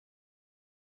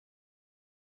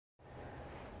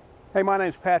Hey, my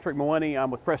name's Patrick Mawhinney.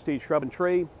 I'm with Prestige Shrub and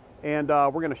Tree, and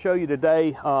we're going to show you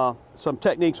today some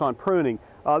techniques on pruning.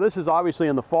 This is obviously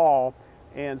in the fall,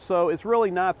 and so it's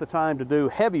really not the time to do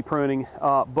heavy pruning,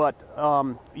 but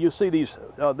you see these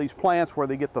plants where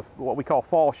they get what we call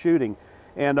fall shooting,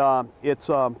 and it's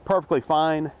perfectly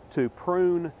fine to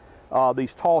prune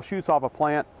these tall shoots off a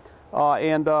plant.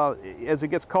 As it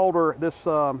gets colder, this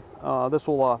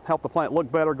will help the plant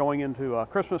look better going into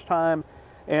Christmas time.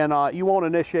 And you won't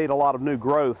initiate a lot of new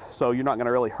growth, so you're not going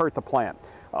to really hurt the plant.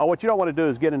 What you don't want to do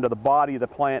is get into the body of the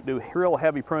plant, do real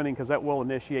heavy pruning, because that will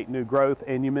initiate new growth,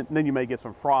 and then you may get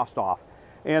some frost off.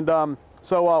 And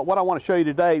so what I want to show you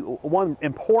today, one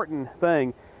important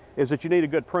thing is that you need a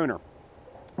good pruner.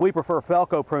 We prefer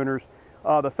Felco pruners.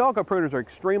 The Felco pruners are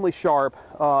extremely sharp.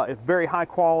 It's a very high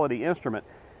quality instrument.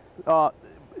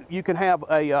 You can have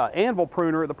a anvil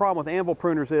pruner. The problem with anvil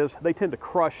pruners is they tend to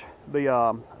crush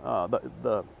the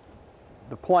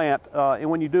plant, and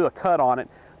when you do a cut on it,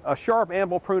 a sharp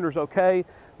anvil pruner is okay,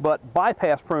 but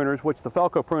bypass pruners, which the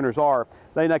Felco pruners are,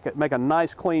 they make a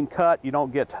nice clean cut. You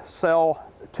don't get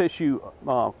cell tissue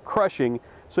crushing,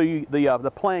 so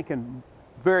the plant can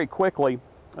very quickly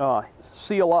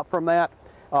seal up from that.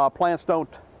 Plants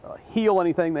don't heal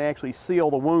anything, they actually seal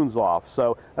the wounds off.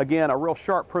 So again, a real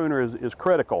sharp pruner is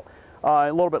critical.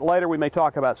 A little bit later we may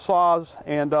talk about saws,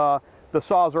 and the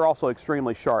saws are also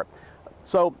extremely sharp.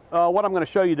 So what I'm going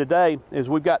to show you today is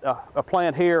we've got a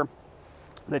plant here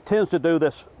that tends to do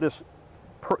this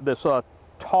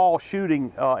tall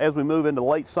shooting as we move into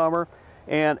late summer,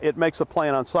 and it makes the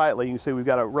plant unsightly. You can see we've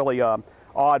got a really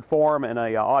odd form and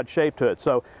a odd shape to it.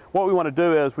 So what we want to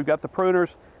do is we've got the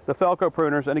pruners, the Felco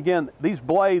pruners, and again, these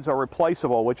blades are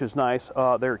replaceable, which is nice.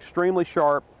 They're extremely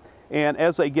sharp, and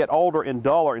as they get older and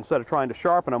duller, instead of trying to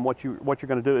sharpen them, what you're going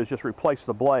to do is just replace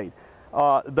the blade.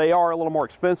 They are a little more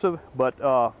expensive, but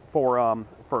for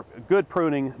good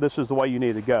pruning, this is the way you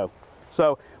need to go.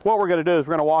 So what we're going to do is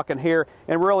we're going to walk in here,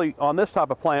 and really on this type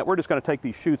of plant, we're just going to take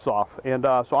these shoots off. And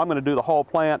so I'm going to do the whole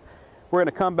plant. We're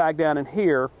going to come back down in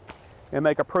here and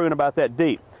make a prune about that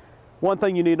deep. One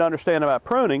thing you need to understand about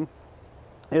pruning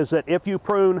is that if you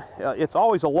prune, it's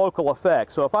always a local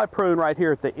effect. So if I prune right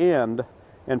here at the end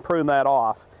and prune that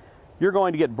off, you're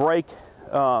going to get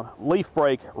leaf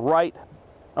break right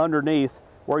underneath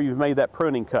where you've made that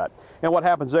pruning cut. And what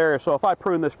happens there is, so if I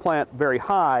prune this plant very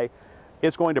high,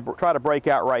 it's going to try to break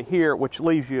out right here, which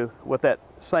leaves you with that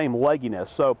same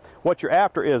legginess. So what you're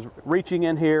after is reaching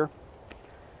in here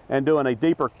and doing a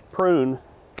deeper prune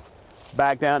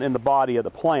back down in the body of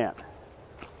the plant.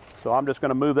 So I'm just going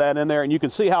to move that in there, and you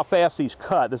can see how fast these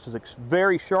cut. This is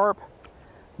very sharp,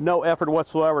 no effort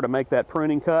whatsoever to make that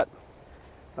pruning cut.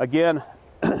 Again,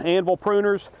 anvil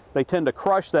pruners, they tend to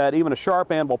crush that. Even a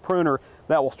sharp anvil pruner,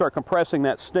 that will start compressing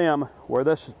that stem, where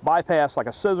this bypass, like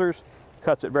a scissors,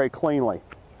 cuts it very cleanly.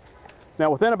 Now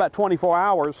within about 24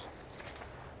 hours,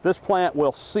 this plant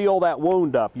will seal that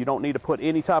wound up. You don't need to put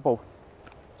any type of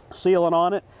sealant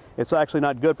on it. It's actually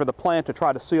not good for the plant to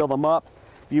try to seal them up.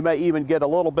 You may even get a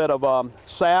little bit of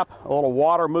sap, a little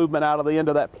water movement out of the end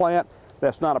of that plant.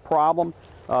 That's not a problem.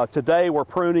 Today we're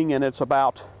pruning, and it's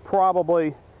about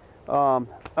probably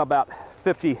about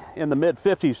 50, in the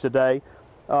mid-50s today.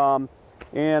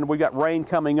 And we got rain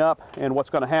coming up, and what's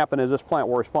going to happen is this plant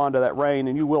will respond to that rain,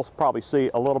 and you will probably see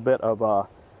a little bit of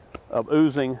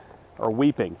oozing or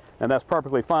weeping, and that's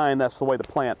perfectly fine. That's the way the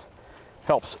plant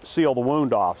helps seal the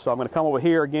wound off. So I'm going to come over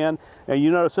here again, and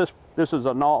you notice this is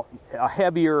a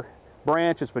heavier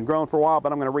branch. It's been growing for a while,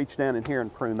 but I'm going to reach down in here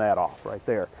and prune that off right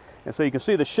there. And so you can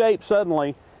see the shape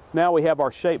suddenly. Now we have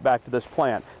our shape back to this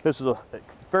plant. This is a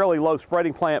fairly low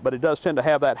spreading plant, but it does tend to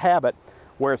have that habit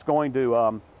where it's going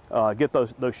to get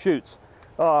those shoots.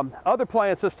 Other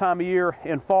plants this time of year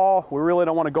in fall, we really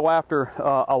don't want to go after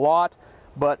a lot,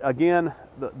 but again,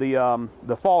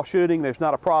 the fall shooting, there's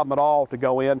not a problem at all to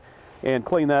go in and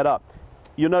clean that up.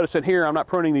 You'll notice in here I'm not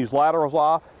pruning these laterals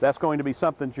off. That's going to be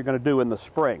something that you're going to do in the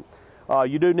spring.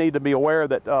 You do need to be aware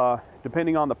that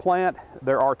depending on the plant,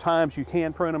 there are times you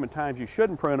can prune them and times you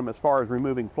shouldn't prune them as far as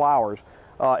removing flowers.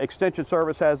 Extension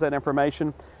Service has that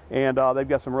information, and they've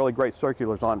got some really great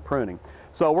circulars on pruning.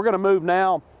 So we're going to move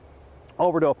now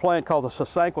over to a plant called the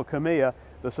Sasanqua camea.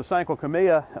 The Sasanqua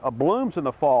camea blooms in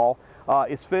the fall.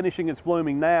 It's finishing its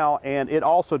blooming now, and it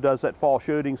also does that fall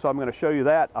shooting, so I'm going to show you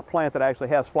that, a plant that actually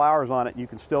has flowers on it. You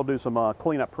can still do some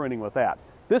cleanup pruning with that.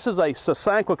 This is a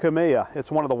Sasanqua camea. It's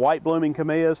one of the white blooming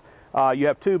camellias. You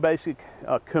have two basic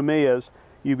camellias.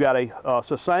 You've got a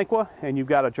Sasanqua and you've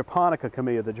got a Japonica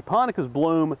camea. The Japonicas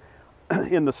bloom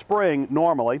in the spring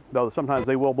normally, though sometimes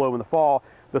they will bloom in the fall.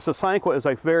 The Sasanqua is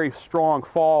a very strong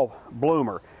fall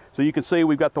bloomer. So you can see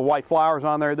we've got the white flowers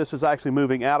on there. This is actually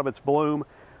moving out of its bloom.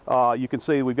 You can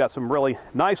see we've got some really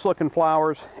nice looking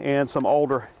flowers and some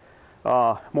older,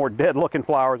 more dead looking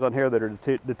flowers on here that are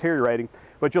deteriorating.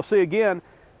 But you'll see again,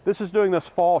 this is doing this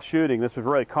fall shooting. This is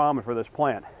really common for this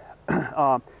plant.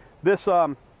 There's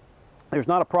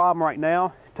not a problem right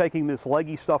now taking this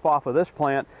leggy stuff off of this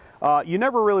plant. You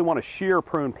never really want to shear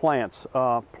prune plants.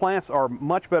 Plants are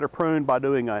much better pruned by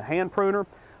doing a hand pruner.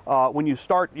 When you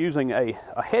start using a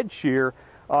head shear,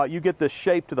 you get this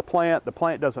shape to the plant. The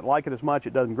plant doesn't like it as much.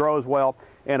 It doesn't grow as well.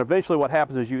 And eventually what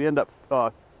happens is you end up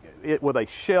with a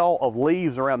shell of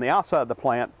leaves around the outside of the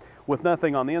plant with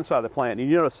nothing on the inside of the plant. And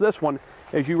you notice this one,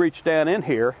 as you reach down in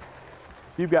here,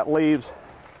 you've got leaves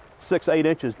 6-8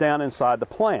 inches down inside the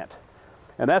plant.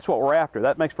 And that's what we're after.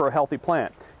 That makes for a healthy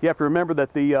plant. You have to remember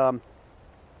that the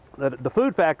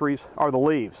food factories are the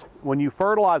leaves. When you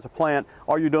fertilize a plant,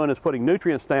 all you're doing is putting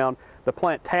nutrients down. The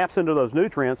plant taps into those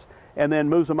nutrients and then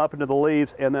moves them up into the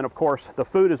leaves. And then, of course, the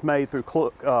food is made through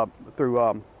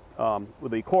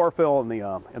with the chlorophyll and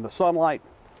the sunlight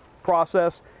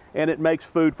process, and it makes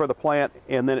food for the plant,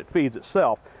 and then it feeds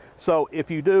itself. So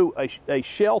if you do a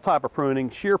shell type of pruning,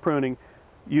 shear pruning,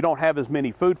 you don't have as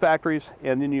many food factories,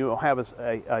 and then you have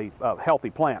a healthy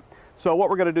plant. So what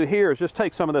we're going to do here is just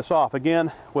take some of this off.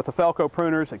 Again, with the Felco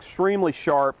pruners, extremely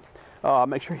sharp.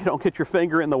 Make sure you don't get your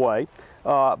finger in the way.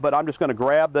 But I'm just going to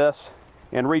grab this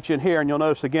and reach in here, and you'll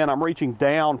notice again I'm reaching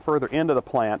down further into the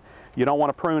plant. You don't want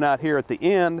to prune out here at the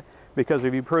end, because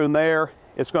if you prune there,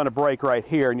 it's going to break right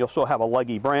here, and you'll still have a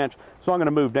leggy branch. So I'm going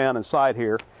to move down inside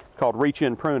here. It's called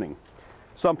reach-in pruning.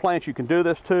 Some plants you can do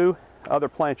this to. Other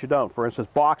plants you don't. For instance,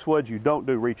 boxwoods, you don't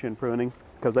do reach-in pruning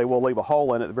because they will leave a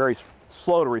hole in it. Very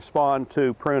slow to respond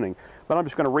to pruning. But I'm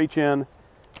just going to reach in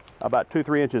about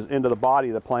 2-3 inches into the body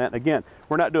of the plant. Again,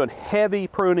 we're not doing heavy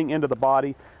pruning into the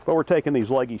body, but we're taking these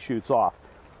leggy shoots off.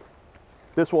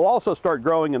 This will also start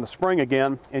growing in the spring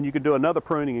again, and you can do another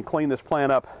pruning and clean this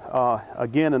plant up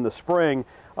again in the spring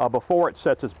before it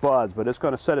sets its buds. But it's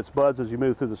going to set its buds as you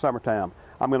move through the summertime.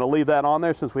 I'm going to leave that on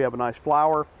there since we have a nice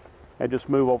flower, and just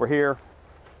move over here.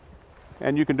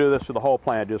 And you can do this to the whole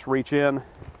plant. Just reach in,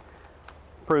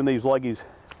 prune these leggy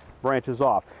branches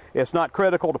off. It's not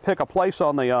critical to pick a place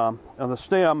on the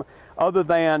stem, other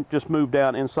than just move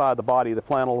down inside the body of the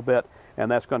plant a little bit, and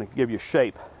that's going to give you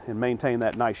shape and maintain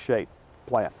that nice shape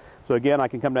plant. So again, I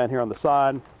can come down here on the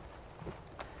side,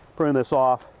 prune this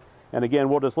off, and again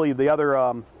we'll just leave the other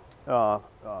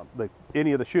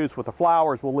any of the shoots with the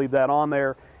flowers, we'll leave that on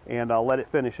there and let it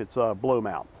finish its bloom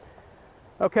out.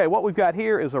 Okay, what we've got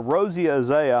here is a rosea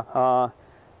azalea.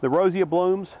 The rosea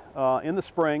blooms in the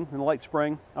spring, in the late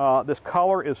spring. This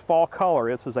color is fall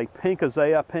color. This is a pink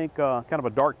azalea, pink, kind of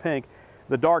a dark pink.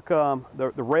 The dark,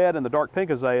 the red and the dark pink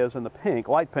azaleas and the pink,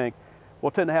 light pink, will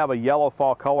tend to have a yellow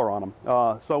fall color on them.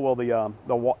 So will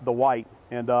the white.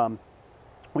 And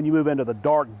when you move into the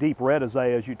dark, deep red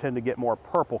azaleas, you tend to get more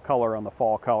purple color on the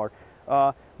fall color.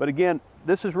 But again,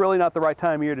 this is really not the right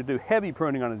time of year to do heavy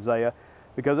pruning on azalea,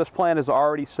 because this plant has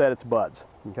already set its buds.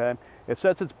 Okay, it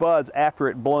sets its buds after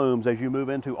it blooms as you move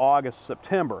into August,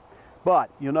 September. But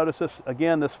you'll notice this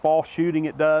again, this fall shooting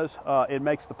it does. It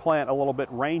makes the plant a little bit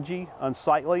rangy,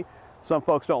 unsightly. Some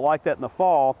folks don't like that in the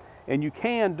fall, and you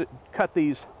can cut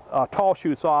these tall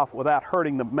shoots off without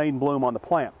hurting the main bloom on the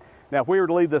plant. Now, if we were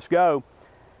to leave this go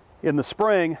in the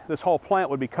spring, this whole plant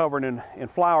would be covered in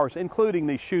flowers, including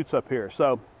these shoots up here.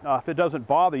 So if it doesn't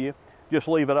bother you, just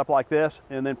leave it up like this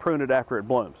and then prune it after it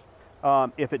blooms.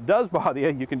 If it does bother you,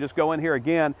 you can just go in here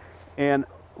again, and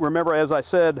remember, as I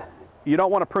said, you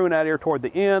don't want to prune out here toward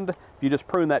the end. If you just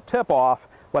prune that tip off,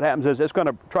 what happens is it's going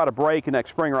to try to break, and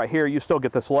next spring right here, you still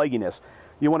get this legginess.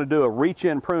 You want to do a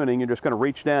reach-in pruning. You're just going to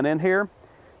reach down in here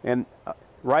and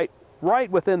right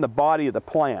within the body of the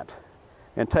plant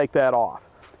and take that off.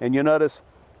 And you notice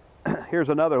here's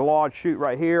another large shoot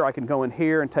right here. I can go in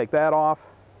here and take that off.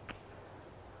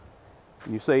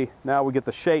 You see, now we get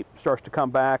the shape starts to come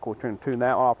back. We'll tune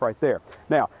that off right there.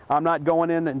 Now, I'm not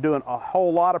going in and doing a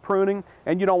whole lot of pruning,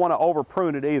 and you don't want to over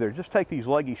prune it either. Just take these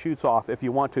leggy shoots off if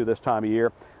you want to this time of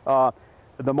year.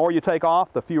 The more you take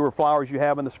off, the fewer flowers you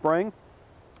have in the spring.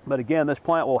 But again, this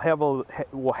plant will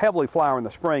heavily flower in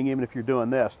the spring, even if you're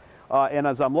doing this. And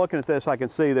as I'm looking at this, I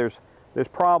can see there's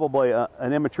probably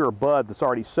an immature bud that's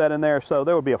already set in there, so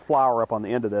there will be a flower up on the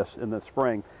end of this in the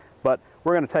spring. But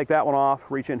we're going to take that one off,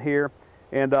 reach in here.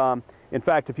 And in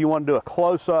fact, if you want to do a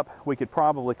close-up, we could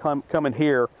probably come in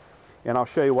here, and I'll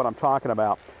show you what I'm talking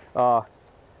about.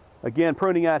 Again,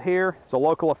 pruning out here, it's a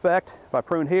local effect. If I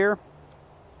prune here,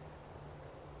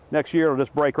 next year it'll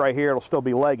just break right here. It'll still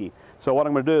be leggy. So what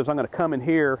I'm going to do is I'm going to come in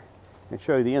here and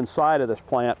show you the inside of this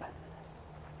plant.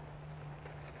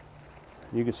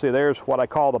 You can see there's what I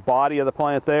call the body of the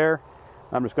plant there.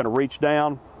 I'm just going to reach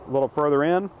down a little further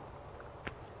in,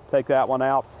 take that one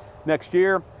out. Next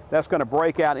year, that's going to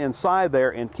break out inside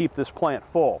there and keep this plant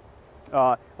full.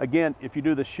 Again, if you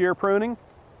do the shear pruning,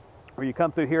 or you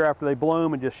come through here after they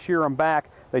bloom and just shear them back,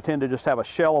 they tend to just have a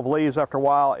shell of leaves after a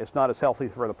while. It's not as healthy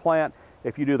for the plant.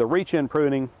 If you do the reach-in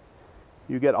pruning,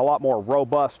 you get a lot more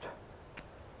robust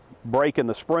break in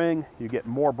the spring. You get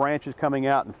more branches coming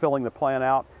out and filling the plant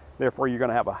out. Therefore, you're going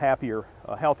to have a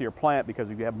healthier plant because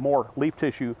you have more leaf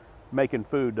tissue making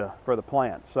food for the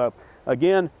plant. So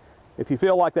again, if you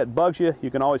feel like that bugs you, you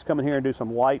can always come in here and do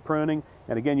some light pruning.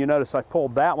 And again, you notice I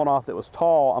pulled that one off that was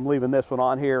tall. I'm leaving this one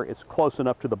on here. It's close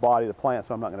enough to the body of the plant,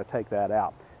 so I'm not going to take that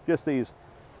out. Just these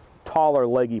taller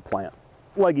leggy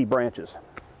branches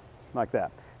like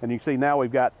that. And you see now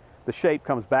we've got the shape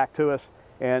comes back to us.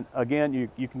 And again,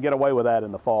 you can get away with that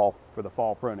in the fall for the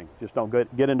fall pruning. Just don't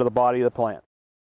get into the body of the plant.